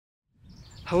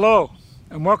Hello,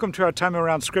 and welcome to our time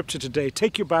around Scripture today.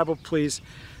 Take your Bible, please,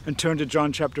 and turn to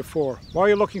John chapter 4. While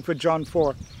you're looking for John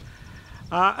 4,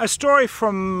 a story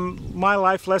from my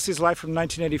life, Leslie's life from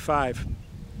 1985.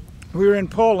 We were in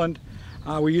Poland.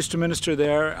 We used to minister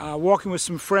there, walking with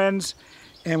some friends,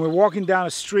 and we're walking down a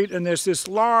street, and there's this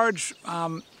large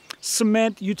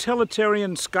cement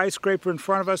utilitarian skyscraper in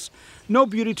front of us. No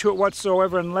beauty to it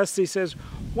whatsoever, and Leslie says,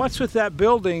 "What's with that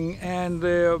building?" And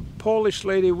the Polish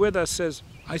lady with us says,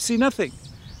 "I see nothing."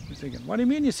 I'm thinking, what do you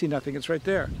mean you see nothing? It's right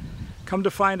there. Come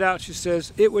to find out, she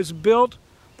says, it was built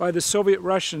by the Soviet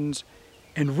Russians,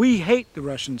 and we hate the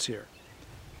Russians here.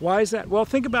 Why is that? Well,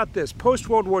 think about this.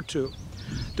 Post-World War II,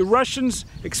 the Russians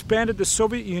expanded the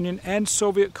Soviet Union and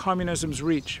Soviet communism's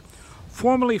reach.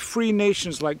 Formerly free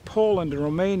nations like Poland and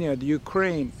Romania, the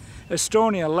Ukraine,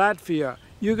 Estonia, Latvia,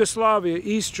 Yugoslavia,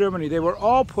 East Germany, they were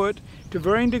all put to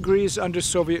varying degrees under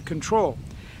Soviet control.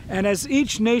 And as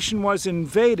each nation was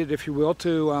invaded, if you will,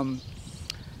 to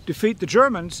defeat the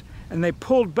Germans, and they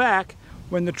pulled back,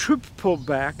 when the troops pulled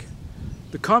back,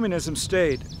 the communism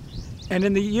stayed. And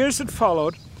in the years that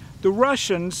followed, the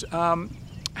Russians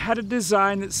had a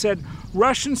design that said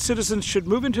Russian citizens should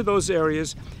move into those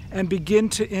areas and begin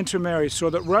to intermarry, so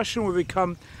that Russian would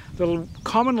become the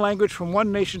common language from one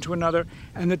nation to another,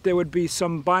 and that there would be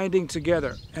some binding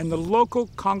together. And the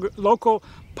local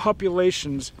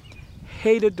populations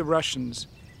hated the Russians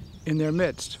in their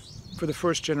midst for the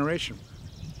first generation.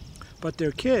 But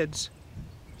their kids,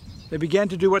 they began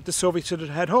to do what the Soviets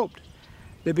had hoped.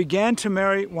 They began to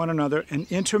marry one another, and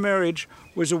intermarriage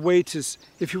was a way to,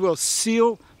 if you will,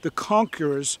 seal the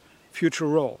conqueror's future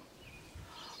role.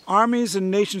 Armies and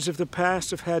nations of the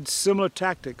past have had similar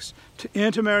tactics to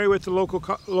intermarry with the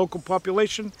local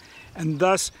population and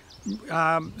thus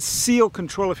seal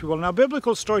control, if you will. Now,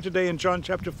 biblical story today in John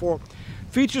chapter 4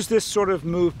 features this sort of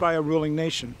move by a ruling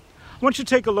nation. I want you to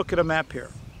take a look at a map here.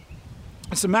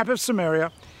 It's a map of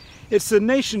Samaria. It's the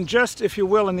nation just, if you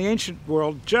will, in the ancient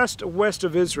world, just west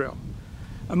of Israel.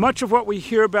 And much of what we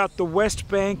hear about the West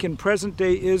Bank in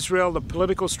present-day Israel, the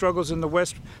political struggles in the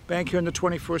West Bank here in the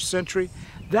 21st century,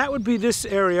 that would be this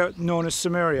area known as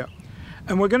Samaria.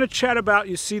 And we're going to chat about,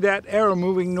 you see that arrow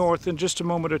moving north in just a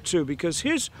moment or two, because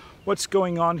here's what's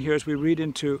going on here as we read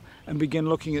into and begin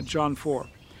looking at John 4.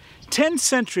 10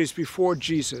 centuries before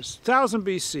Jesus, 1000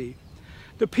 BC,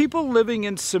 the people living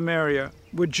in Samaria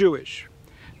were Jewish.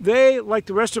 They, like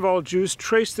the rest of all Jews,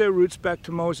 traced their roots back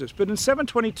to Moses. But in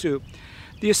 722,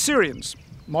 the Assyrians,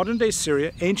 modern-day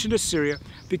Syria, ancient Assyria,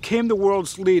 became the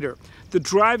world's leader, the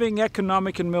driving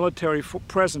economic and military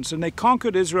presence, and they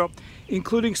conquered Israel,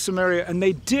 including Samaria, and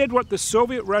they did what the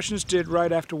Soviet Russians did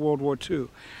right after World War II.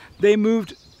 They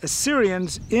moved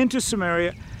Assyrians into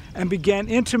Samaria and began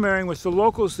intermarrying with the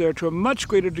locals there to a much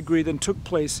greater degree than took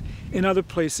place in other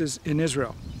places in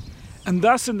Israel. And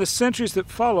thus, in the centuries that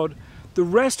followed, the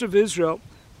rest of Israel,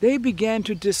 they began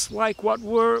to dislike what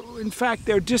were, in fact,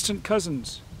 their distant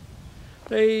cousins.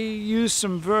 They used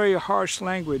some very harsh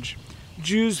language.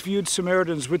 Jews viewed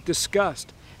Samaritans with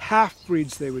disgust.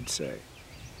 Half-breeds, they would say.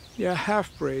 Yeah,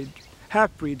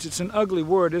 half-breeds. It's an ugly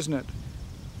word, isn't it?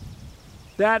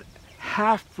 That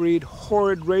half-breed,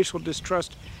 horrid racial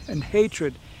distrust and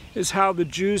hatred is how the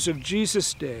Jews of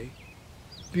Jesus' day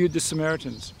viewed the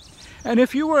Samaritans. And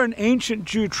if you were an ancient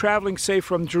Jew traveling, say,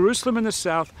 from Jerusalem in the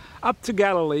south up to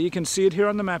Galilee, you can see it here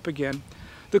on the map again,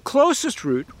 the closest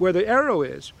route, where the arrow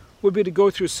is, would be to go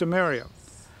through Samaria.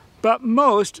 But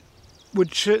most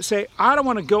would say, I don't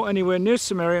want to go anywhere near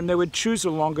Samaria, and they would choose a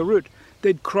longer route.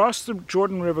 They'd cross the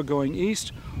Jordan River going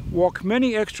east, walk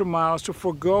many extra miles to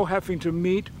forego having to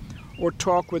meet or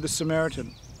talk with a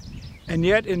Samaritan. And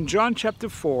yet in John chapter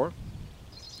 4,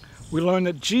 we learn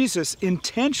that Jesus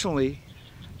intentionally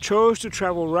chose to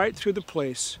travel right through the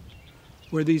place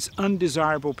where these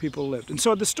undesirable people lived. And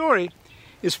so the story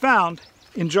is found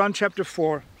in John chapter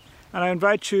 4, and I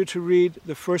invite you to read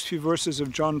the first few verses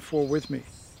of John 4 with me.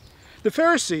 The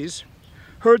Pharisees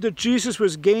heard that Jesus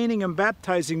was gaining and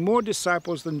baptizing more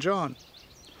disciples than John,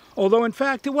 although in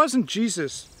fact it wasn't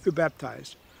Jesus who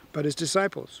baptized, but his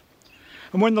disciples.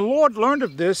 And when the Lord learned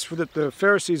of this, that the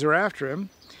Pharisees are after him,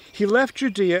 he left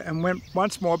Judea and went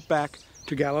once more back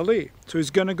to Galilee. So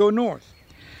he's going to go north.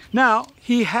 Now,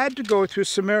 he had to go through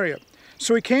Samaria.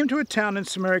 So he came to a town in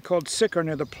Samaria called Sychar,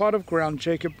 near the plot of ground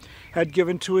Jacob had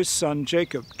given to his son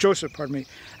Joseph.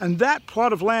 And that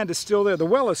plot of land is still there. The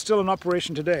well is still in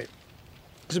operation today.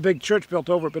 There's a big church built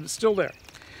over it, but it's still there.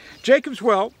 Jacob's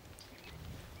well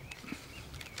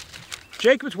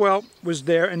was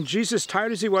there, and Jesus,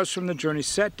 tired as he was from the journey,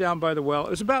 sat down by the well. It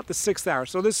was about the 6th hour.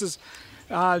 So this is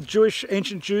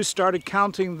ancient Jews started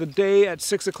counting the day at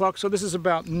 6 o'clock, so this is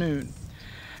about noon.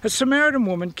 A Samaritan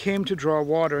woman came to draw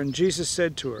water, and Jesus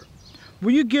said to her,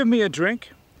 "Will you give me a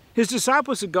drink?" His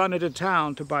disciples had gone into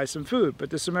town to buy some food, but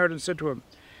the Samaritan said to him,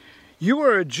 "You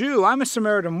are a Jew, I'm a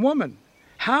Samaritan woman.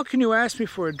 How can you ask me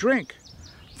for a drink?"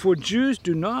 For Jews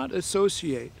do not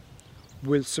associate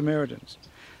with Samaritans.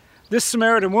 This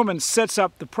Samaritan woman sets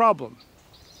up the problem.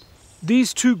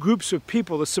 These two groups of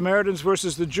people, the Samaritans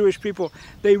versus the Jewish people,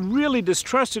 they really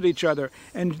distrusted each other.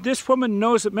 And this woman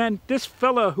knows that, man, this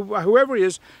fella, whoever he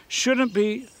is, shouldn't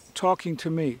be talking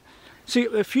to me. See,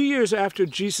 a few years after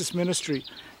Jesus' ministry,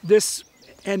 this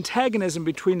antagonism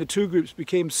between the two groups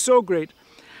became so great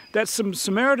that some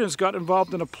Samaritans got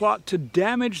involved in a plot to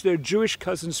damage their Jewish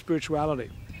cousins'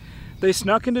 spirituality. They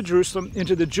snuck into Jerusalem,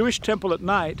 into the Jewish temple at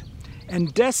night,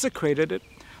 and desecrated it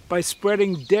by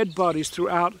spreading dead bodies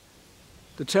throughout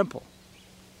the temple.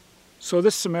 So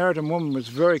this Samaritan woman was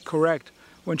very correct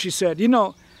when she said, "You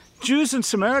know, Jews and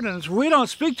Samaritans, we don't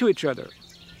speak to each other."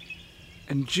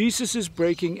 And Jesus is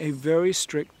breaking a very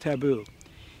strict taboo.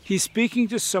 He's speaking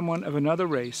to someone of another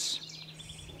race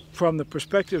from the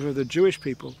perspective of the Jewish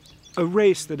people, a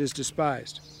race that is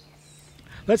despised.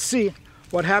 Let's see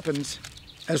what happens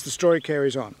as the story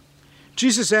carries on.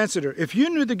 Jesus answered her, "If you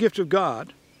knew the gift of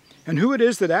God and who it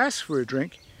is that asks for a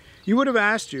drink, you would have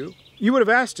asked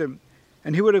him,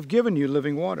 and he would have given you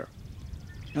living water."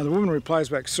 Now the woman replies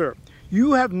back, "Sir,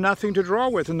 you have nothing to draw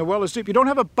with, and the well is deep." You don't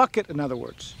have a bucket, in other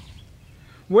words.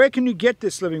 "Where can you get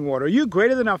this living water? Are you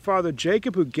greater than our father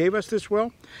Jacob, who gave us this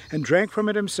well and drank from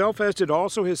it himself, as did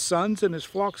also his sons and his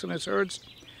flocks and his herds?"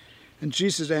 And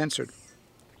Jesus answered,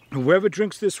 "Whoever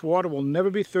drinks this water will never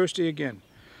be thirsty again.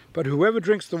 But whoever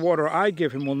drinks the water I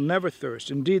give him will never thirst.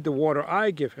 Indeed, the water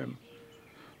I give him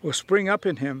will spring up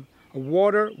in him, a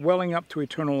water welling up to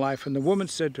eternal life." And the woman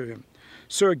said to him,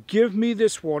 "Sir, give me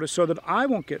this water so that I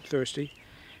won't get thirsty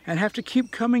and have to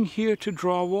keep coming here to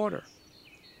draw water."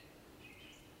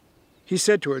 He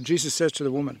said to her, Jesus says to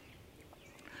the woman,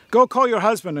 "Go call your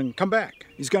husband and come back."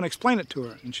 He's going to explain it to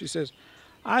her. And she says,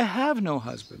 "I have no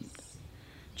husband."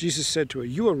 Jesus said to her,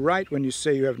 "You are right when you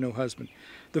say you have no husband.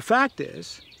 The fact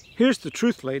is, here's the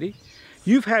truth, lady.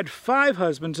 You've had 5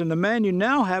 husbands, and the man you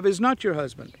now have is not your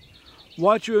husband.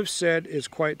 What you have said is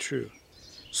quite true."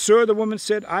 "Sir," the woman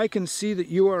said, "I can see that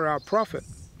you are our prophet.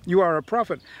 You are a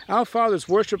prophet. Our fathers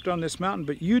worshipped on this mountain,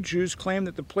 but you Jews claim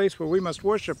that the place where we must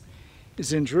worship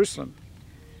is in Jerusalem."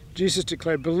 Jesus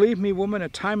declared, "Believe me, woman, a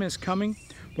time is coming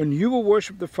when you will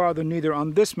worship the Father neither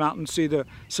on this mountain," see, the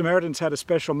Samaritans had a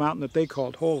special mountain that they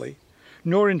called holy,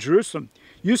 "nor in Jerusalem.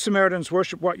 You Samaritans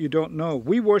worship what you don't know.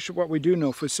 We worship what we do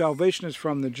know, for salvation is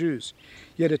from the Jews.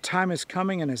 Yet a time is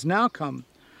coming and has now come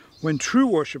when true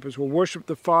worshipers will worship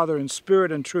the Father in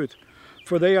spirit and truth,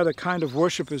 for they are the kind of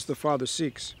worshipers the Father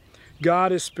seeks.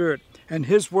 God is spirit, and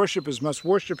his worshipers must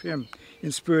worship him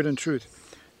in spirit and truth."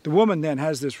 The woman then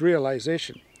has this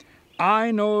realization.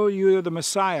 "I know you are the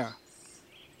Messiah,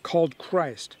 called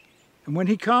Christ. And when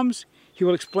he comes, he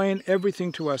will explain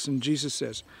everything to us." And Jesus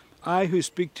says, "I who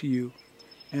speak to you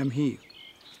am he."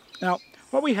 Now,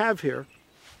 what we have here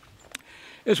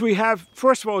is we have,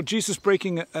 first of all, Jesus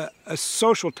breaking a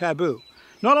social taboo.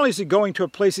 Not only is he going to a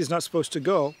place he's not supposed to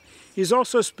go, he's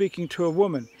also speaking to a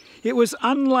woman. It was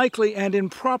unlikely and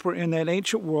improper in that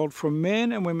ancient world for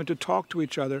men and women to talk to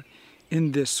each other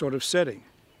in this sort of setting.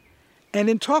 And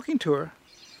in talking to her,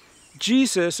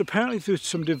 Jesus, apparently through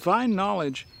some divine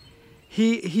knowledge,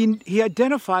 he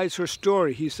identifies her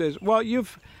story. He says, "Well,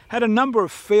 you've had a number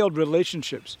of failed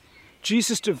relationships."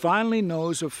 Jesus divinely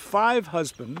knows of 5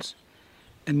 husbands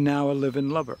and now a live-in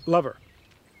lover.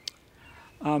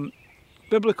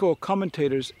 Biblical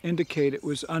commentators indicate it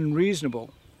was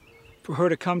unreasonable for her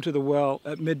to come to the well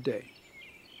at midday.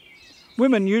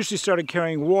 Women usually started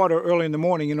carrying water early in the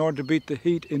morning in order to beat the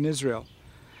heat in Israel.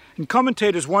 And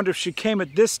commentators wonder if she came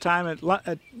at this time,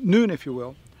 at noon, if you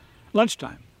will,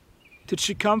 lunchtime. Did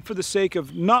she come for the sake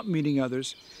of not meeting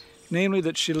others, namely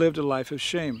that she lived a life of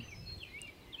shame?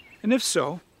 And if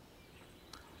so,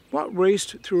 what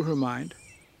raced through her mind?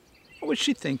 What was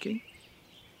she thinking?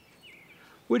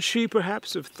 Would she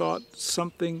perhaps have thought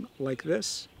something like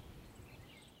this?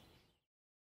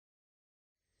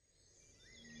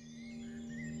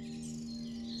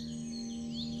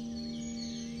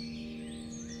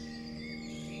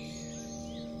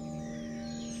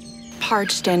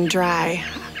 Parched and dry,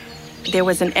 there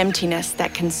was an emptiness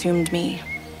that consumed me.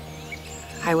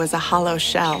 I was a hollow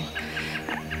shell.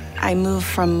 I moved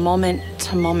from moment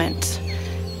to moment,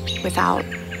 without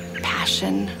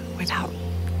passion, without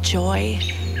joy.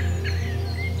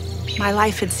 My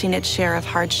life had seen its share of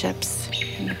hardships,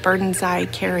 and the burdens I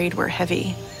carried were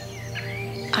heavy.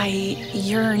 I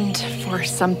yearned for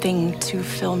something to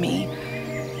fill me,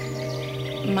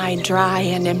 My dry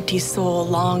and empty soul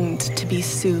longed to be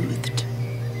soothed.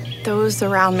 Those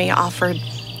around me offered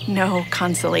no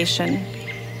consolation,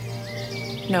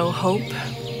 no hope,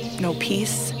 no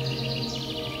peace.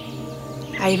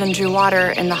 I even drew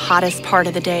water in the hottest part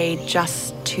of the day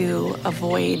just to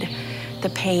avoid the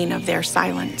pain of their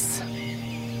silence.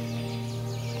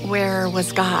 Where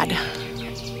was God?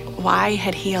 Why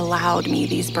had He allowed me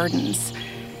these burdens?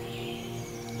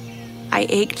 I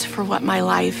ached for what my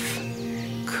life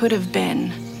could have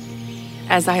been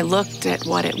as I looked at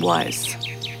what it was.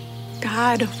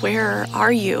 God, where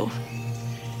are you?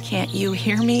 Can't you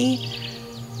hear me?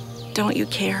 Don't you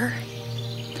care?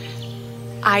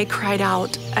 I cried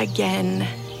out again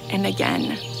and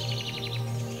again.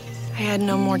 I had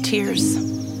no more tears,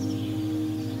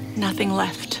 nothing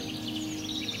left.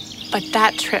 But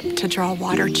that trip to draw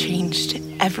water changed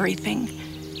everything.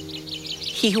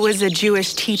 He was a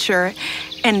Jewish teacher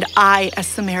and I a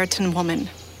Samaritan woman.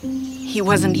 He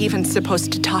wasn't even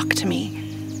supposed to talk to me.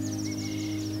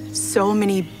 So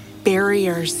many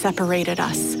barriers separated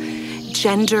us: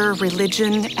 gender,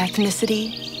 religion,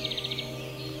 ethnicity.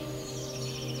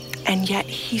 And yet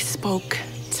He spoke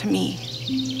to me.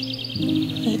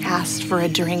 He asked for a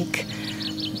drink,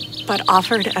 but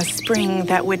offered a spring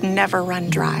that would never run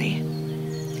dry.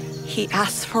 He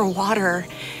asked for water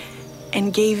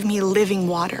and gave me living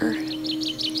water.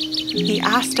 He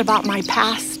asked about my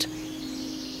past,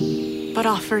 but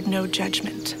offered no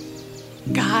judgment.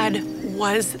 God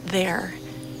was there.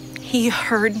 He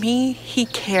heard me, He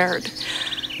cared.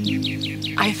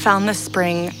 I found the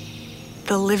spring,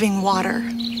 the living water.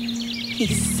 He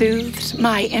soothed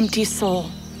my empty soul.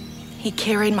 He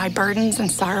carried my burdens and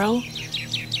sorrow.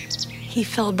 He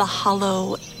filled the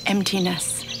hollow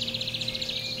emptiness.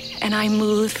 And I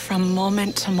moved from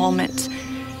moment to moment,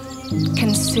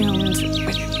 consumed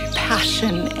with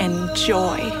passion and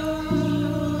joy.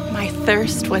 My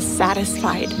thirst was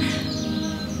satisfied.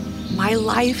 My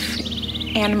life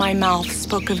and my mouth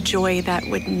spoke of joy that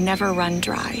would never run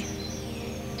dry.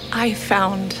 I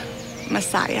found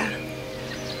Messiah.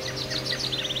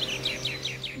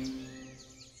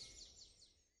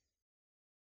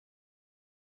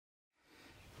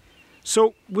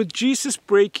 So with Jesus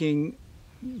breaking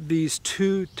these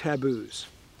two taboos,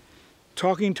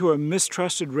 talking to a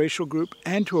mistrusted racial group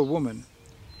and to a woman,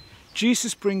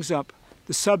 Jesus brings up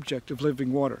the subject of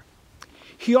living water.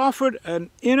 He offered an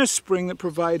inner spring that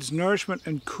provides nourishment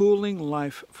and cooling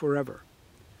life forever.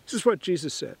 This is what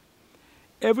Jesus said.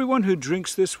 Everyone who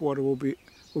drinks this water will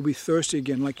be thirsty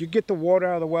again. Like you get the water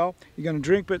out of the well, you're going to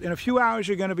drink, but in a few hours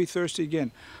you're going to be thirsty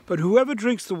again. But whoever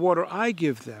drinks the water I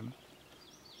give them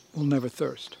will never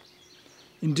thirst.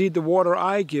 Indeed, the water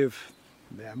I give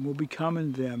them will become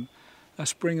in them a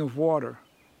spring of water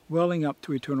welling up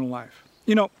to eternal life.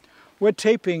 You know, we're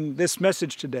taping this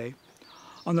message today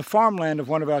on the farmland of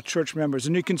one of our church members,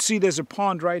 and you can see there's a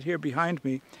pond right here behind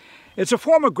me. It's a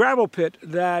former gravel pit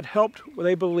that helped,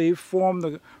 they believe, form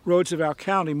the roads of our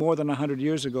county more than 100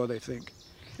 years ago, they think.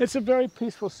 It's a very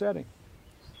peaceful setting.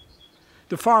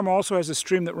 The farm also has a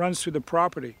stream that runs through the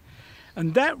property,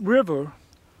 and that river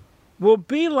will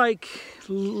be like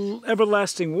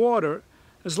everlasting water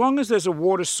as long as there's a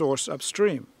water source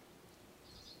upstream.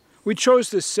 We chose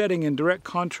this setting in direct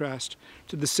contrast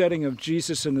to the setting of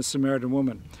Jesus and the Samaritan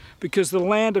woman, because the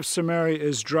land of Samaria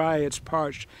is dry, it's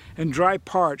parched, and dry and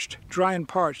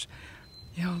parched.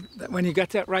 You know, when you got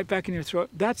that right back in your throat,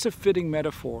 that's a fitting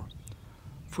metaphor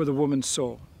for the woman's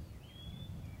soul.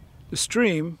 The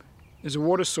stream as a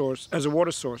water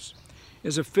source,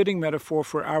 is a fitting metaphor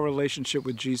for our relationship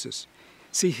with Jesus.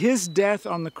 See, His death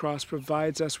on the cross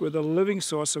provides us with a living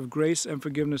source of grace and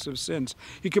forgiveness of sins.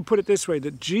 You can put it this way,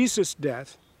 that Jesus'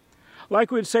 death,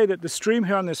 like we'd say that the stream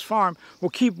here on this farm will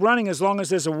keep running as long as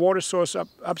there's a water source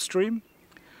upstream,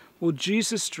 well,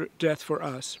 Jesus' death for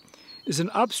us is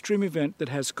an upstream event that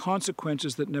has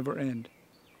consequences that never end.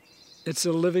 It's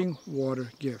a living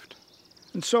water gift.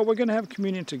 And so we're going to have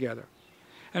communion together.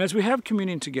 And as we have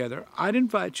communion together, I'd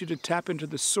invite you to tap into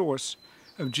the source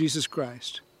of Jesus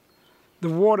Christ, the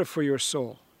water for your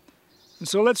soul. And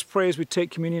so let's pray as we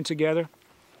take communion together,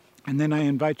 and then I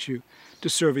invite you to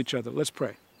serve each other. Let's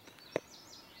pray.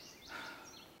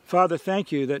 Father,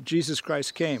 thank you that Jesus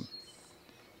Christ came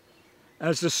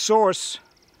as the source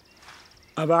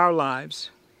of our lives,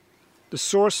 the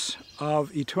source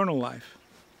of eternal life.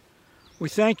 We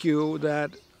thank you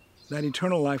that that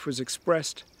eternal life was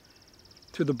expressed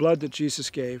through the blood that Jesus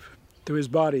gave, through His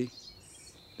body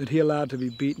that He allowed to be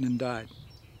beaten and died.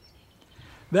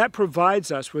 That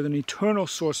provides us with an eternal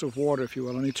source of water, if you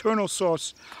will, an eternal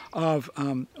source of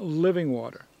living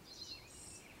water.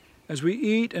 As we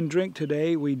eat and drink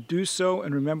today, we do so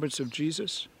in remembrance of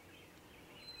Jesus,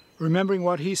 remembering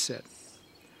what he said.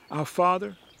 Our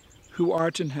Father, who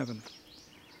art in heaven,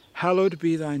 hallowed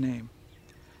be thy name.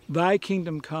 Thy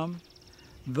kingdom come,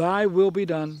 thy will be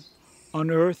done, on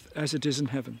earth as it is in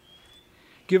heaven.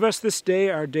 Give us this day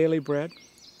our daily bread,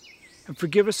 and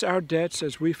forgive us our debts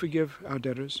as we forgive our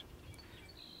debtors.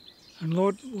 And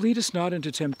Lord, lead us not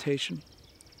into temptation,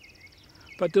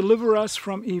 but deliver us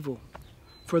from evil.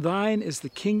 For thine is the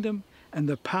kingdom and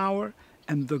the power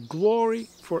and the glory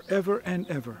forever and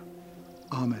ever.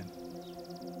 Amen.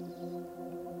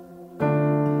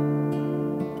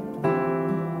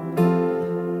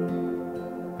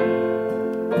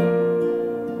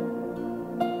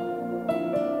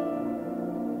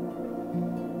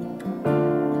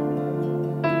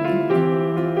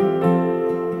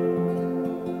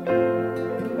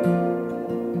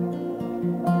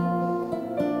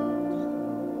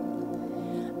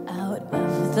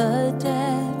 The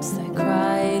depths I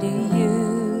cry to you,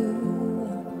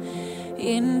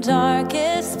 in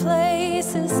darkest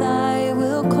places I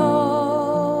will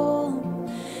call.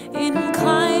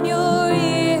 Incline your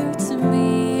ear to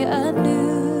me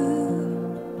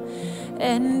anew,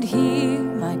 and hear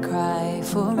my cry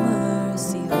for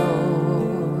mercy, Lord.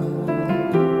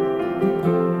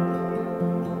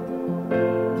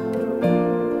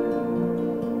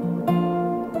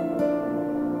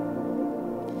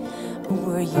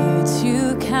 Were you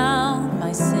to count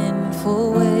my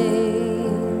sinful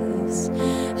ways,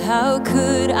 how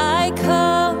could I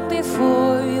come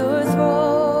before your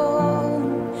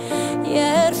throne?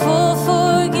 Yet full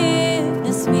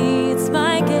forgiveness meets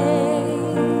my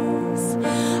gaze.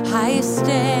 I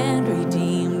stand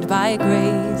redeemed by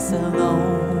grace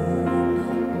alone.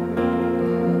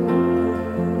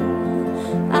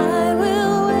 I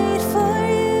will wait for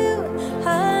you,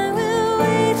 I will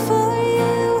wait for you.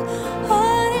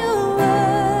 On your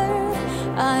word,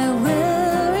 I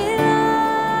will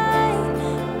rely.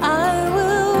 I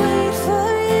will wait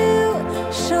for you,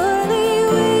 surely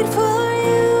wait for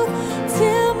you,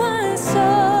 till my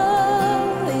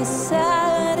soul is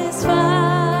satisfied.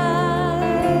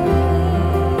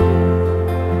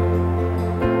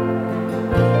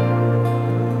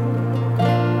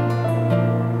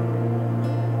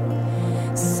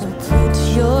 So put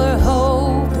your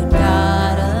hope in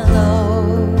God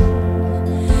alone.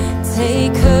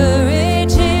 Take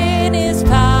courage in his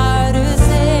power to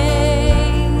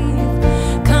save,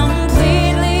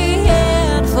 completely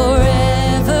and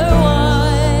forever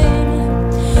won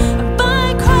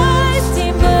by Christ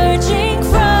emerging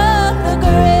from the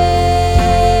grave.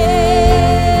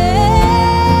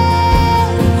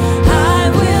 I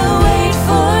will wait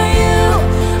for you,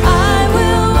 I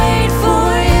will wait for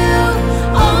you.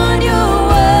 On your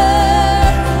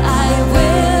word, I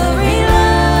will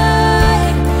rely.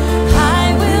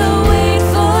 I will wait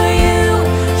for you,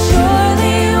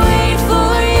 surely wait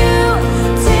for you,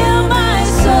 till my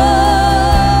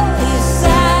soul is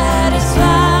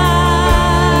satisfied.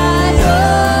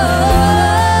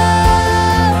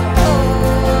 Lord,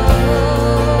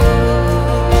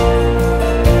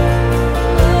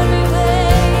 we wait,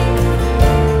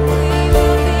 we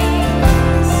will be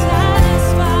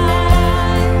satisfied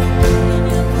in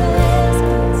your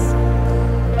presence.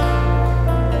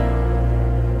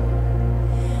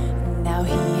 Now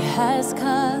he has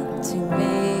come to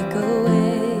make a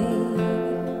way,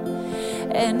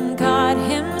 and God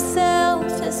himself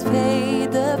has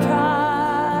paid the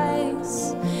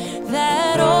price,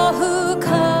 that all who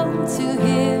come to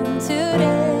him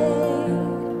today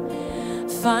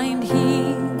find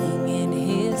healing in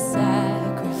his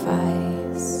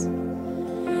sacrifice.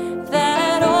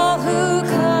 That all who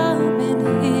come in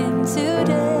him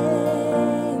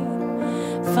today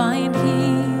find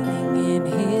healing in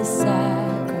his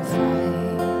sacrifice.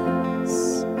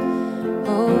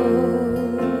 Oh,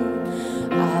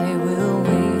 I will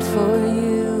wait for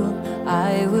you,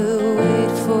 I will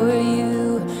wait for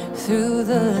you, through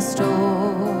the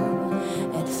storm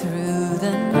and through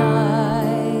the night.